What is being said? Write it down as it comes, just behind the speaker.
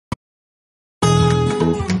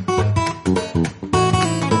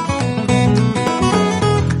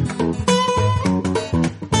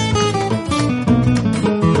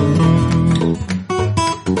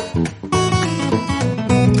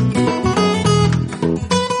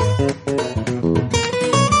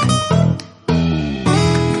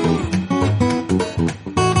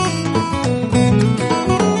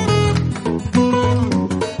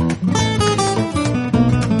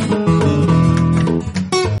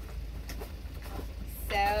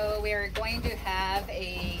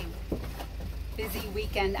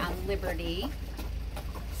weekend on Liberty.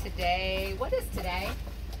 Today, what is today?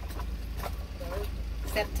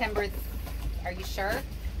 September, are you sure?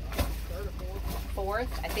 4th?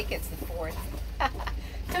 I think it's the 4th.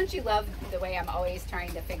 Don't you love the way I'm always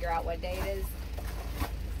trying to figure out what day it is?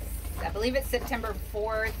 I believe it's September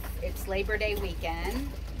 4th. It's Labor Day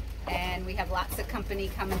weekend, and we have lots of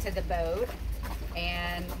company coming to the boat.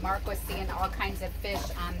 And Mark was seeing all kinds of fish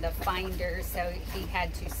on the finder, so he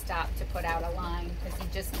had to stop to put out a line because he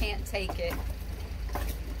just can't take it.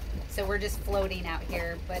 So we're just floating out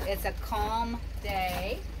here, but it's a calm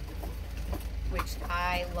day, which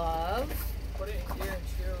I love. Put it in gear and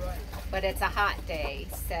steer right. But it's a hot day,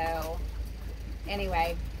 so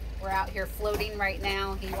anyway, we're out here floating right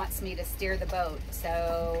now. He wants me to steer the boat,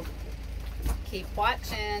 so keep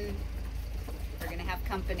watching. We're gonna have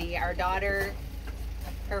company. Our daughter,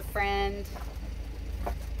 her friend,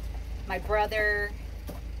 my brother,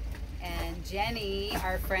 and Jenny,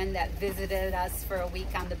 our friend that visited us for a week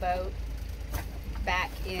on the boat back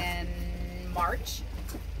in March.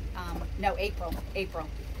 No, April. April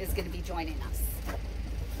is going to be joining us.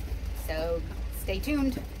 So stay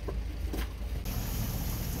tuned.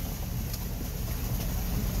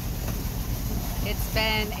 It's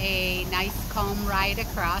been a nice calm ride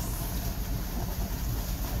across.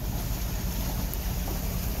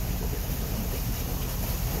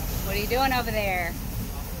 What are you doing over there?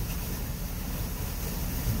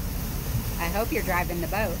 I hope you're driving the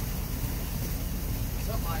boat.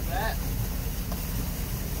 Something like that.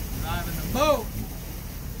 Driving the boat.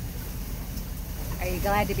 Are you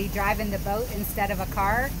glad to be driving the boat instead of a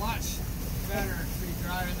car? Much better to be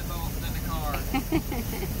driving the boat than the car.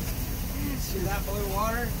 See that blue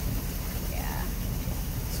water? Yeah.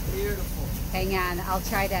 It's beautiful. Hang on, I'll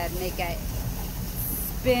try to make it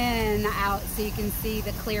spin out so you can see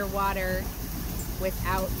the clear water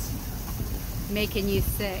without making you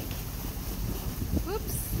sick.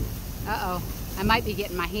 Whoops. Uh-oh. I might be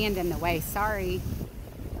getting my hand in the way. Sorry.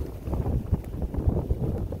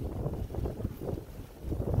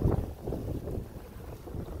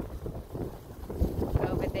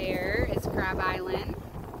 Over there is Crab Island.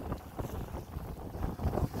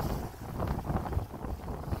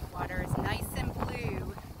 Water is nice and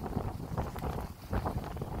blue.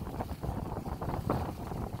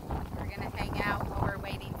 We're going to hang out while we're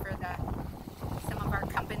waiting for some of our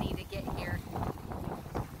company to get here.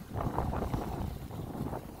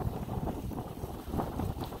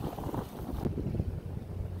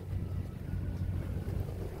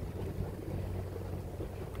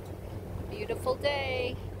 Beautiful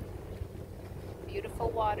day, beautiful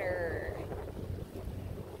water.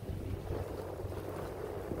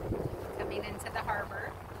 Coming into the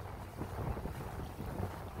harbor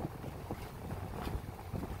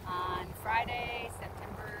on Friday,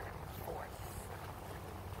 September 4th.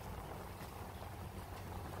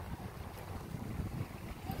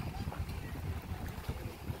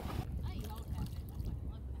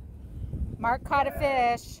 Mark caught a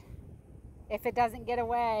fish. If it doesn't get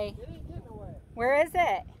away. It ain't getting away. Where is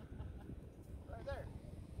it? Right there.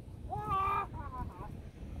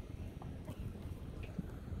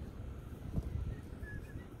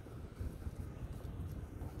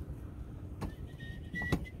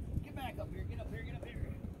 Get back up here. Get up here. Get up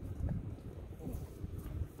here.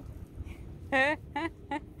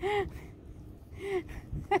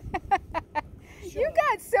 You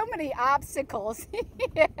got so many obstacles.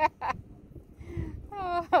 Yeah.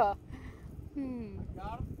 Oh.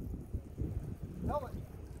 Got him? Helmet.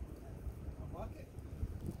 A bucket.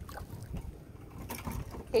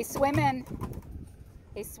 He's swimming.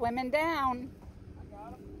 He's swimming down. I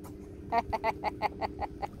got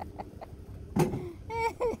him.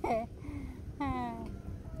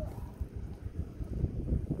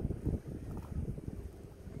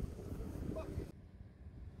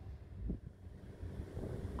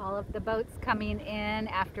 All of the boats coming in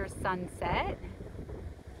after sunset.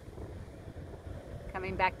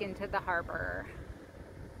 Coming back into the harbor.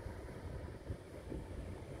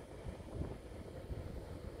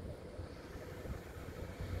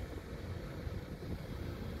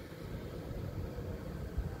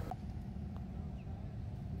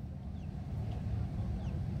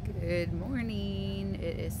 Good morning.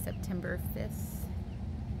 It is September 5th,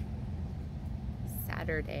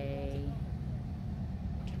 Saturday.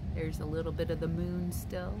 There's a little bit of the moon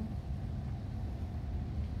still.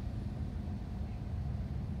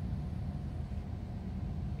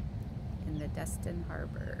 In the Destin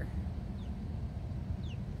Harbor.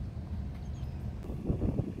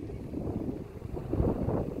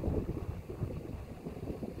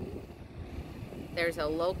 There's a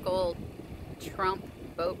local Trump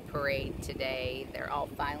boat parade today. They're all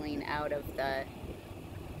filing out of the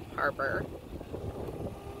harbor.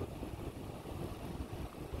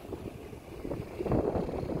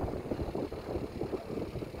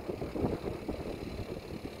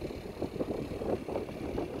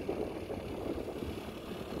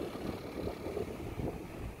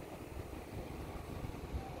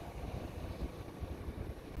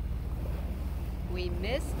 We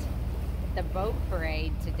missed the boat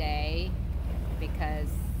parade today because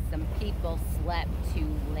some people slept too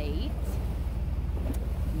late.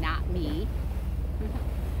 Not me.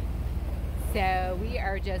 So we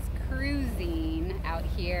are just cruising out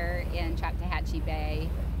here in Choctawhatchee Bay,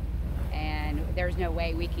 and there's no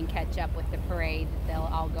way we can catch up with the parade. They'll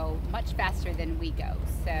all go much faster than we go.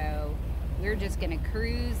 So we're just gonna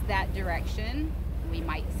cruise that direction. We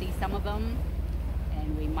might see some of them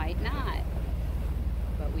and we might not.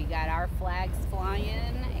 But we got our flags flying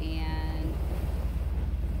and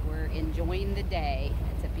we're enjoying the day.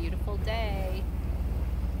 It's a beautiful day.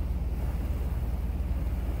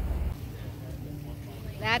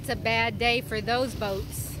 That's a bad day for those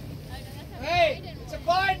boats. Hey, it's a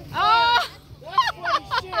Biden flag. Oh! That's funny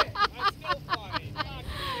shit. That's still funny.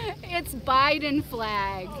 It's Biden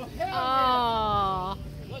flag. Oh, hell Oh,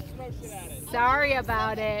 yeah. Let's throw shit at it. sorry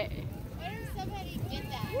about it. Where did somebody get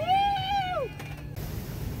that? Woo!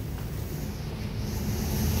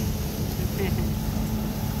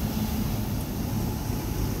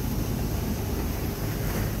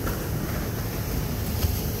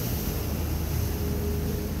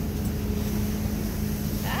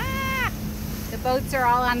 Ah, the boats are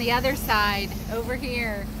all on the other side, over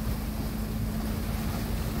here.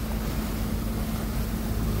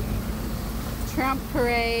 Trump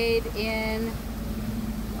parade in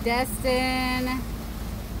Destin,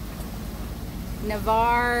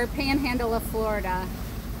 Navarre, Panhandle of Florida.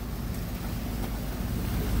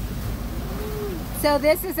 So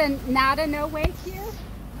this is not a no wake here?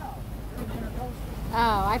 No, you're intercoastal.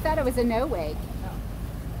 Oh, I thought it was a no wake.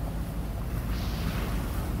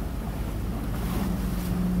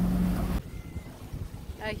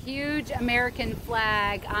 A huge American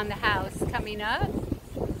flag on the house coming up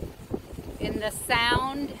in the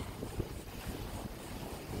sound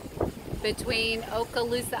between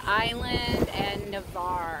Okaloosa Island and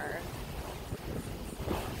Navarre.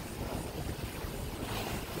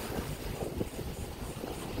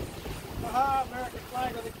 Aha, American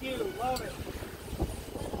flag with a Q. Love it.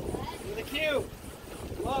 With a Q.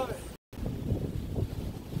 Love it.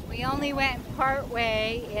 We only went part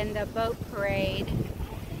way in the boat parade.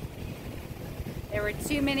 There were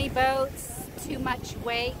too many boats, too much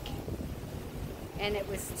wake, and it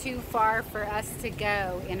was too far for us to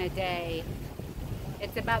go in a day.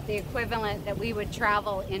 It's about the equivalent that we would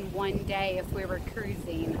travel in one day if we were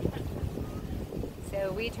cruising.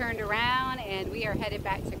 So we turned around and we are headed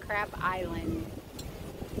back to Crab Island.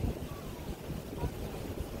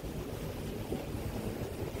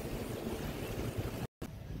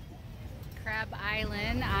 Crab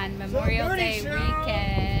Island on Memorial Day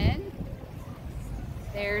weekend.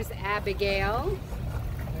 There's Abigail.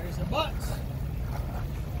 There's the butts.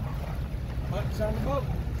 Butts on the boat.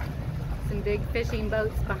 Some big fishing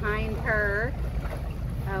boats behind her.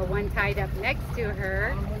 One tied up next to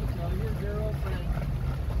her. Here's your old friend.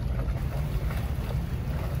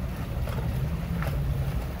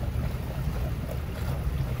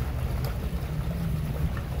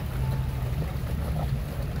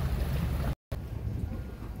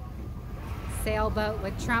 Sailboat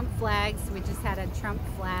with Trump flags. We just had a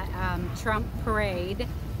Trump parade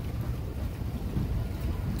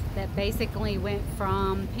that basically went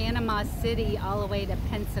from Panama City all the way to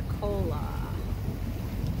Pensacola.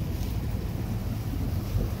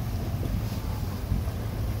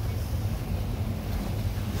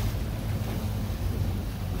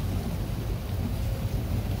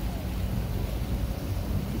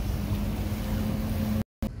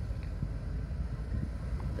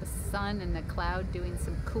 Sun and the cloud doing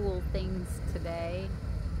some cool things today.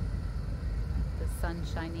 The sun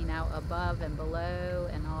shining out above and below,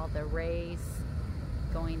 and all the rays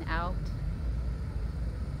going out,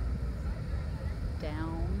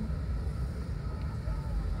 down.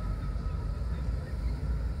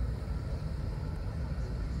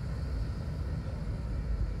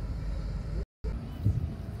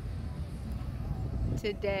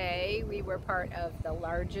 Today we were part of the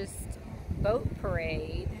largest boat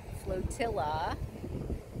parade flotilla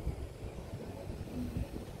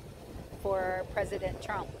for President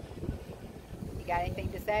Trump. You got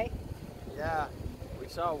anything to say? Yeah, we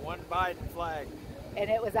saw one Biden flag. And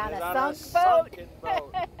it was on It was a on sunk boat. sunken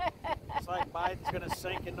boat. It's like Biden's gonna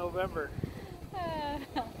sink in November.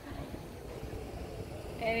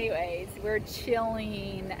 Anyways, we're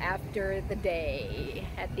chilling after the day,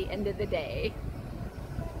 at the end of the day.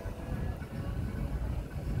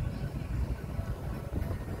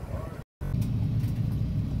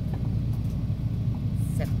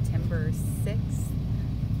 September 6th,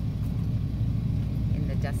 in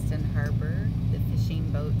the Destin Harbor, the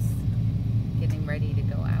fishing boat's getting ready to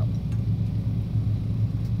go out.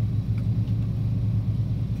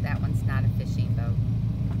 That one's not a fishing boat.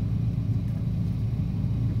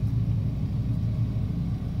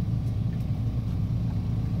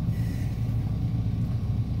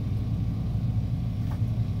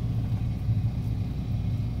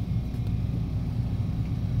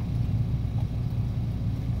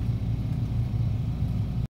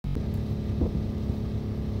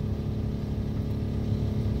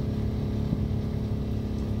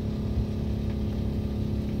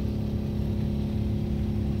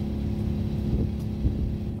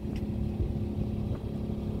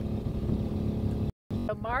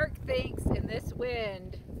 Mark thinks in this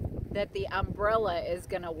wind that the umbrella is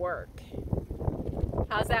going to work.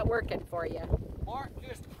 How's that working for you? Mark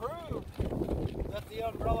just proved that the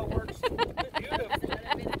umbrella works beautifully.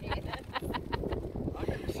 I'm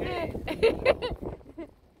in the shade.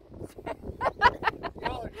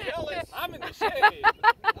 Y'all are jealous. I'm in the shade.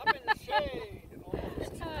 I'm in the shade.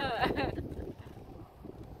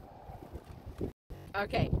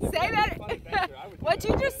 Okay, say that. What'd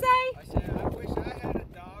you just say? I said, I wish I had a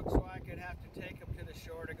dog so I could have to take him to the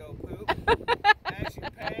shore to go poop. As you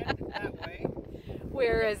pan that way.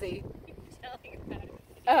 Where is he?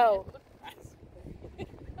 Oh.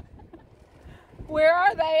 Where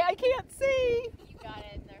are they? I can't see. You got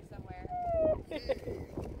it in there somewhere.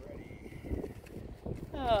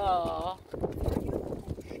 Oh.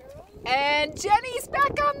 And Jenny's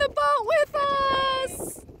back on the boat with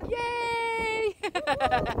us. Yay!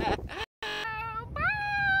 Bye!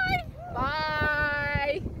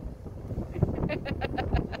 Bye!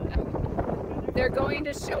 They're going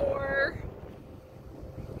to shore.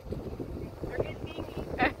 They're getting dingy.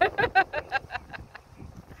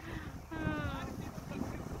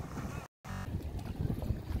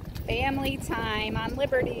 Family time on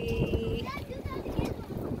Liberty.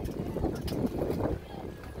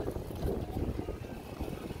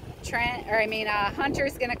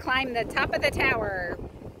 Hunter's gonna climb the top of the tower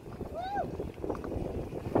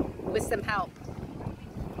with some help.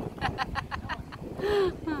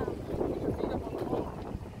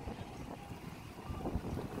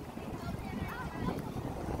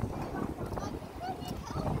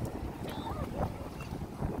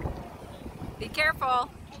 Be careful. All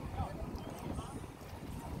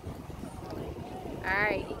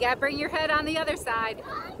right, you gotta bring your head on the other side.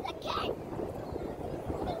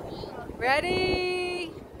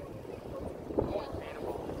 Ready?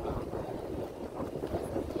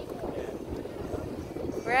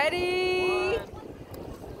 Ready? 1,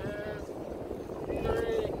 2,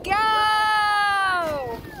 3. Go!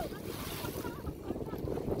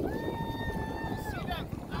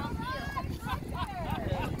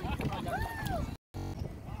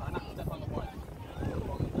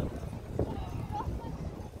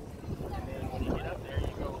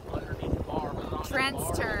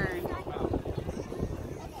 Trent's turn.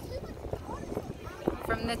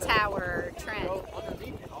 From the tower, Trent.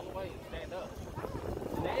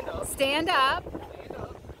 Stand up.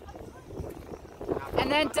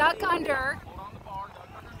 And then duck under.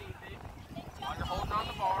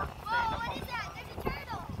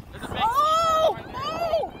 Oh!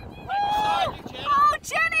 Oh! Oh! Oh,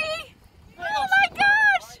 Jenny! Oh my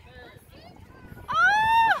gosh!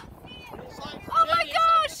 Oh! Oh my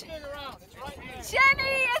gosh!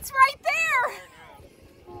 Jenny, it's right there!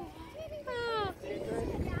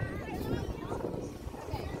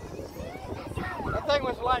 That thing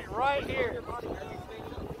was like right here. That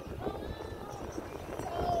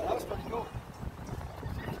was pretty cool.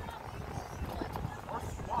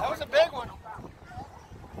 That was a big one.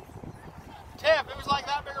 Tiff, it was like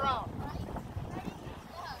that big around.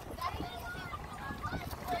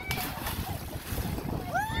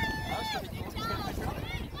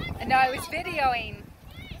 No, I was videoing.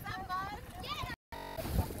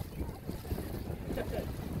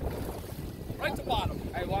 Right to bottom.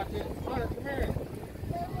 Hey, walk in. Hunter, come here.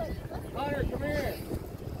 Hunter, come here.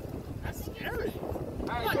 That's scary.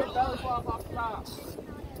 Alright, get belly flop off the top.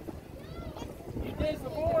 You did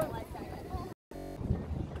before?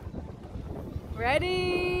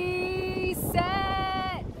 Ready,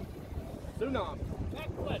 set. Tsunami. Back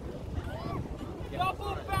flip.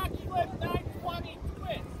 Double back flip, 920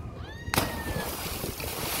 twist.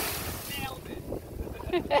 Nailed it.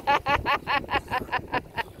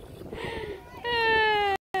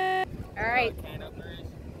 All right.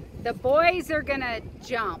 The boys are gonna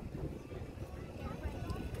jump.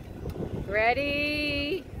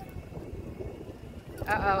 Ready?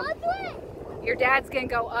 Uh-oh. Your dad's gonna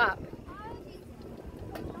go up.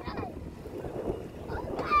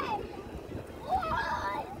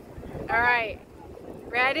 All right.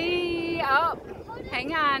 Ready? Oh,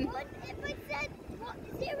 hang on.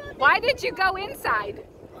 Why did you go inside?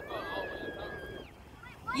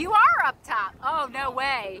 You are up top. Oh, no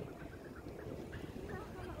way.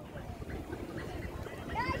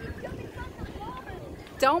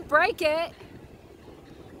 Don't break it.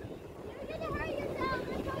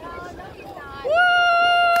 Woo!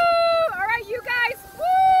 All right, you guys.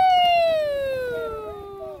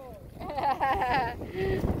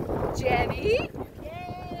 Woo! Jenny.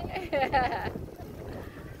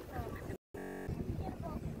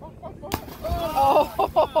 Oh.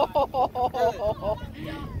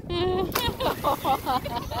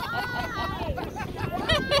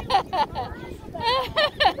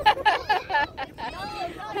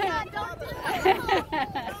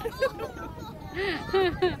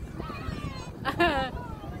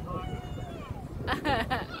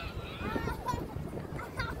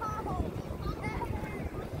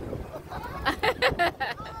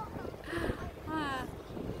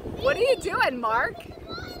 What are you doing, Mark?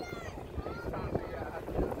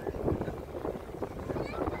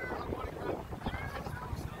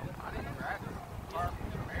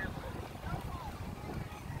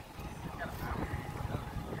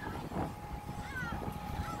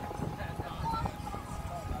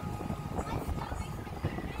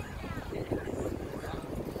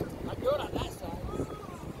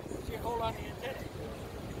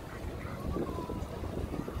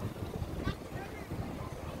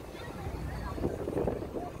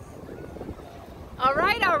 All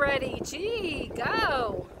right already, gee,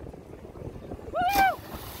 go. Woo!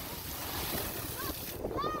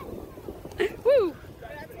 Woo!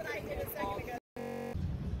 That's what I did a second ago.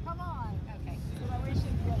 Come on. Okay. So then we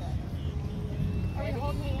should get it. Are we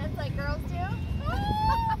holding hands like girls do?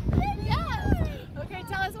 Yes. Okay,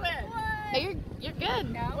 tell us when. Hey, you're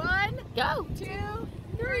good. No. 1, Go. 2,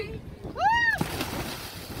 3.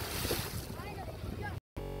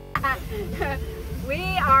 We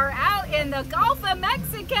are out in the Gulf of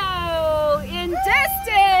Mexico in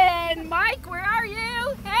Distant. Mike, where are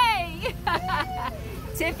you? Hey.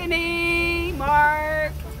 Tiffany,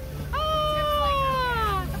 Mark.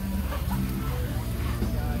 Ah.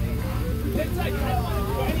 It's like you don't want to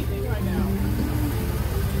do anything right now.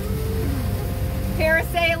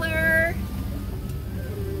 Parasailer.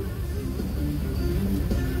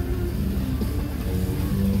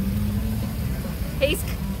 He's,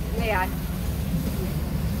 yeah.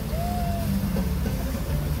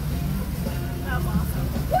 That's awesome.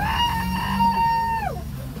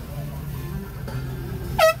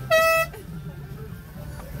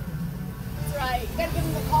 That's right. You gotta give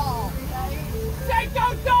him the call. Take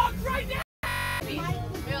those dogs right now!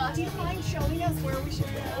 Do you mind showing us where we should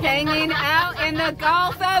go? Hanging out in the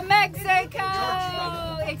Gulf of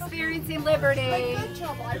Mexico, experiencing liberty. Like good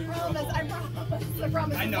trouble. I promise. I promise. I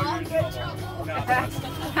promise. I know Not you're in good trouble. trouble. No.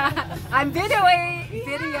 I'm videoing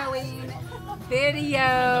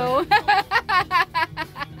video.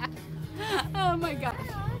 Oh my gosh.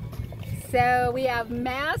 So we have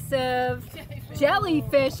massive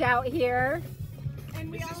jellyfish out here And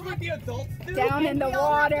we Is this all what the adults do? down in the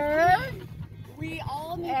water. We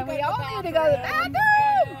all need And to go we to all the need to go to the bathroom.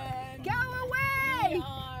 bathroom. And Go we away.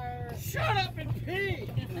 are... Shut up and pee!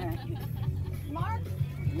 Mark,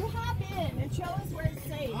 you hop in and show us where it's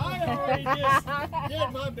safe. I already just did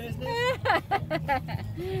my business.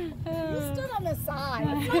 You stood on the side.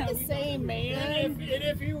 It's not the same, man. And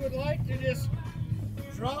if you would like to just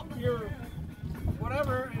drop your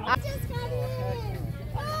whatever. I just got in.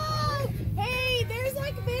 Oh, hey, there's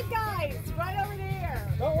like big guys right over there.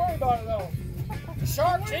 Don't worry about it though. The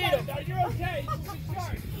sharks eat them. You're okay.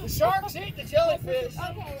 The sharks eat the jellyfish.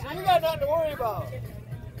 Okay, So you got nothing to worry about.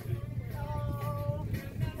 Oh.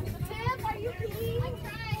 Tim, are you peeing? I'm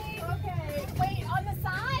trying. Okay. Wait, on the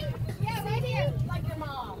side? Yeah, right here. Like your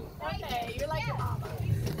mom. Okay, you're like your mama.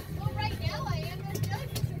 Well, right now I am. Those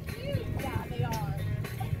jellyfish are huge. Yeah, they are.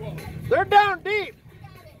 They're down deep.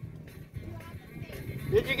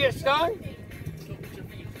 Did you get stung? Did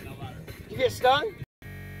you get stung?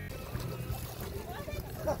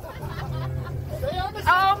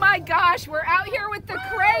 Oh my gosh, we're out here with the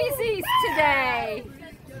crazies today.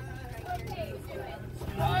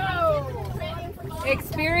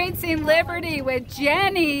 Experiencing liberty with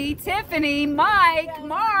Jenny, Tiffany, Mike,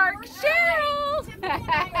 Mark, Cheryl.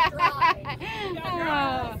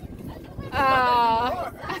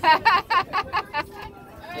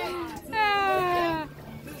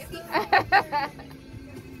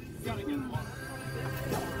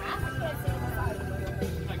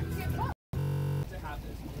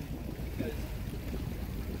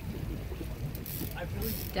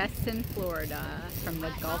 Destin, Florida, from the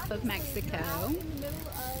Gulf of Mexico,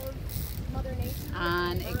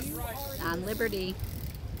 on Liberty.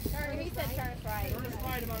 He said turn right. Turn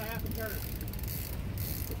right about a half a turn.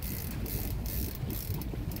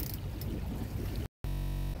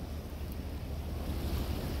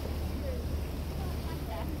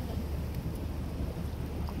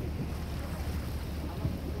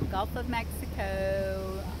 Gulf of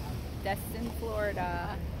Mexico, Destin,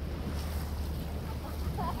 Florida.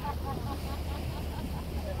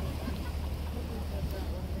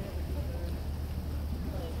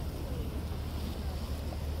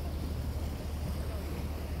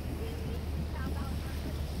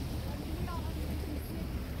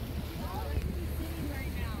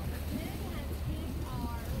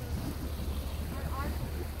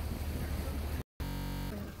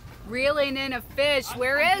 Reeling in a fish.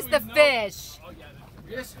 Where is the fish?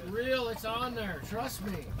 Just reel, it's on there. Trust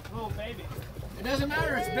me. Oh, baby. It doesn't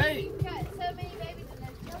matter, it's bait. Got so many babies and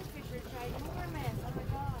there's jellyfish are trying enormous. Oh my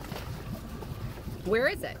god. Where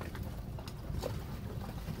is it?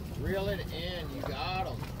 Reel it in, you got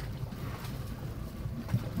them.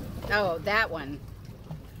 Oh, that one.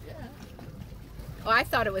 Yeah. Oh, I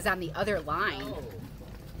thought it was on the other line. Oh,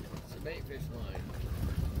 it's a bait fish line.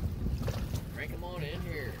 Crank them on in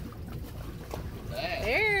here. That.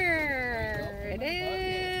 There it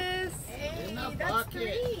is. In the that's bucket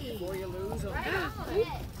three. before you lose them. Right on it.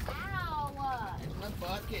 Ow. In the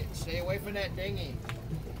bucket. Stay away from that dinghy.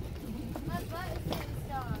 My butt is getting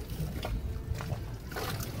stung.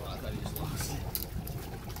 Oh, I thought he just lost it.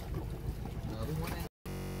 Another one in.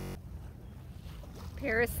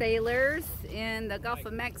 Parasailers in the Gulf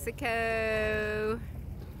of Mexico.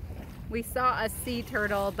 We saw a sea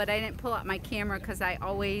turtle, but I didn't pull out my camera because I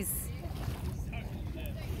always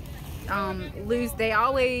they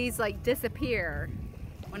always like disappear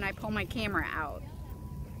when I pull my camera out.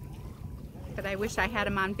 But I wish I had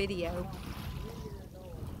them on video.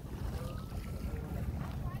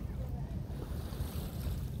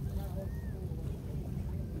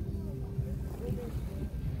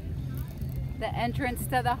 The entrance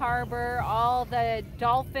to the harbor, all the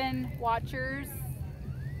dolphin watchers.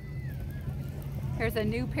 There's a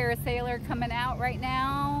new parasailer coming out right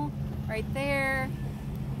now, right there.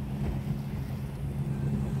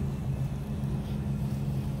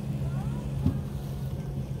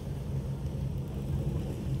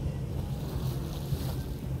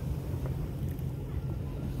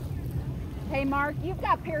 Hey Mark, you've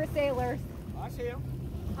got parasailers. I see him.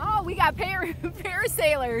 Oh, we got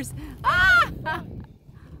parasailers. Ah!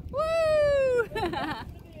 Woo!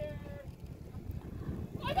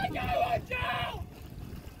 Oh my God, watch out!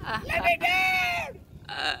 Let me down!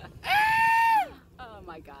 Oh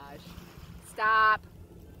my gosh. Stop.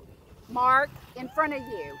 Mark, in front of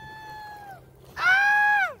you.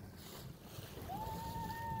 Ah!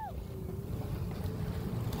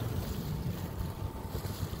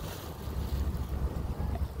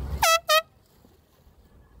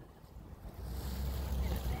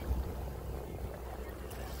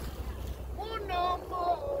 One no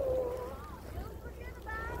more.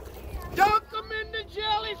 Dunk them in the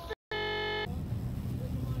jellyfish.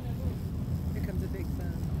 Here comes a big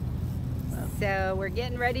sun. So we're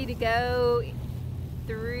getting ready to go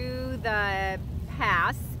through the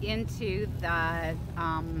pass into the, I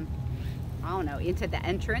don't know, into the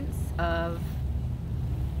entrance of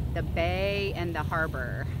the bay and the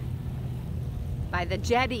harbor by the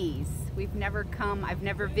jetties. We've never come, I've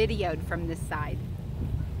never videoed from this side.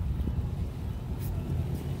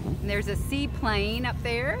 And there's a seaplane up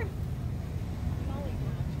there.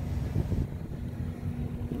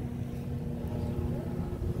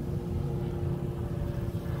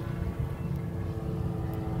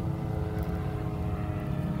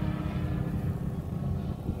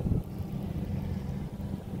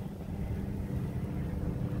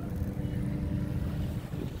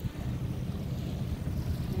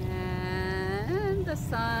 And the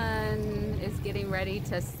sun is getting ready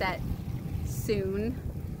to set soon.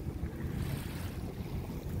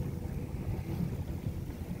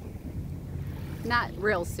 Not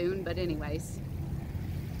real soon, but anyways.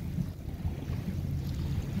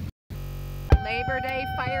 Labor Day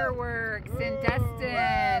fireworks in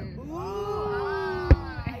Destin.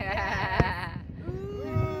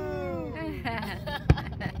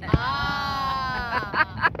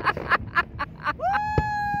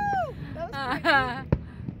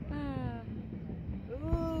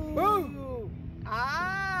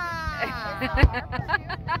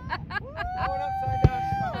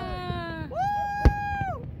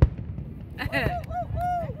 Hey,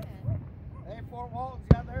 Fort Walton's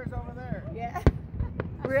got theirs over there. Yeah.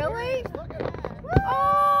 Really? Look at it.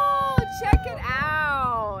 Oh, check it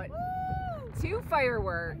out. 2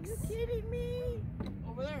 fireworks. Are you kidding me?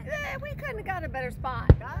 Over there. Yeah, we couldn't have got a better spot,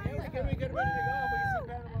 guys. Hey, we could be good ready to go. We can see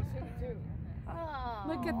Panama City too. Oh.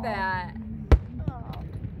 Look at that.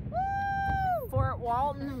 Oh. Fort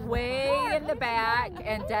Walton way in the back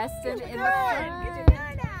and Destin in the front. Get your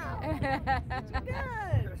gun out. Get your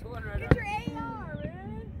gun. There's one right Get your AR,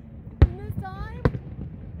 man. In this time.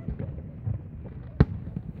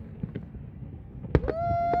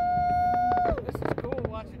 This is cool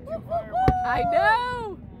watching 2 fireworks. I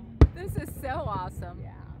know. This is so awesome.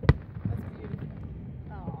 Yeah. That's beautiful.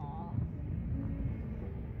 Aw.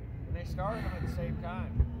 And they started them at the same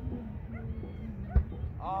time.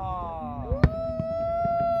 Oh.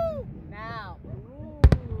 Now. Ooh.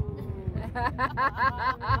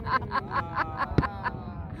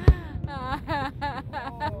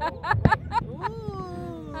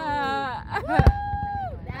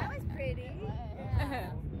 That was pretty. Yeah.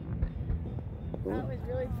 That was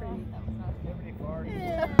really pretty. Liberty Park.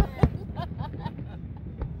 Yeah.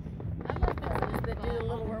 I love those that do the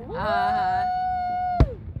little word. Woo!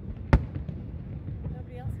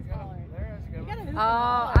 Nobody else is hollering. There is You good. gotta hoop and Oh,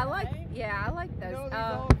 holler, I like, right? yeah, I like You those. know, these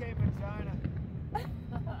all came from China.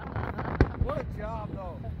 What a job,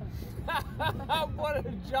 though. What a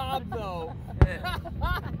job, though. To be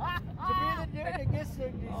the dude that gets to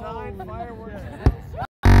design fireworks.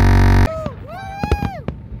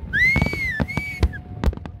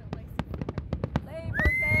 Labor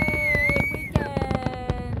Day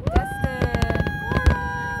weekend, Destin.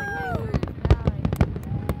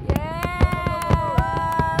 Yeah!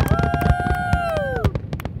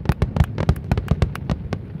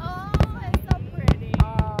 Oh, it's so pretty.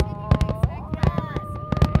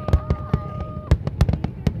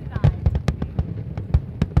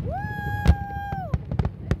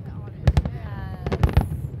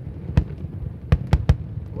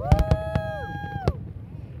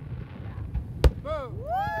 Boom.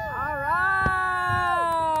 All right.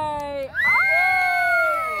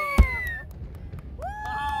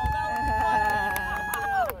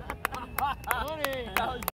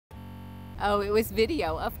 Oh, it was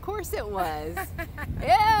video. Of course it was.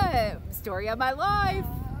 Yeah, story of my life.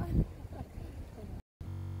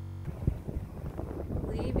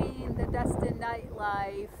 Leaving the Destin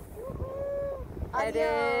nightlife.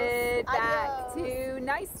 Headed back to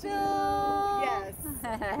Niceville. Yes.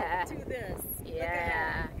 To this. Look Yeah. at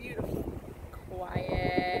her. Beautiful.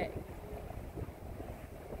 Quiet.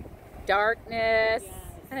 Darkness.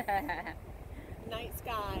 Night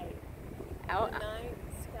sky. Out, Night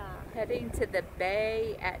sky. heading to the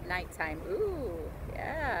bay at nighttime. Ooh,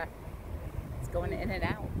 yeah. It's going in and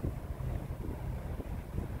out.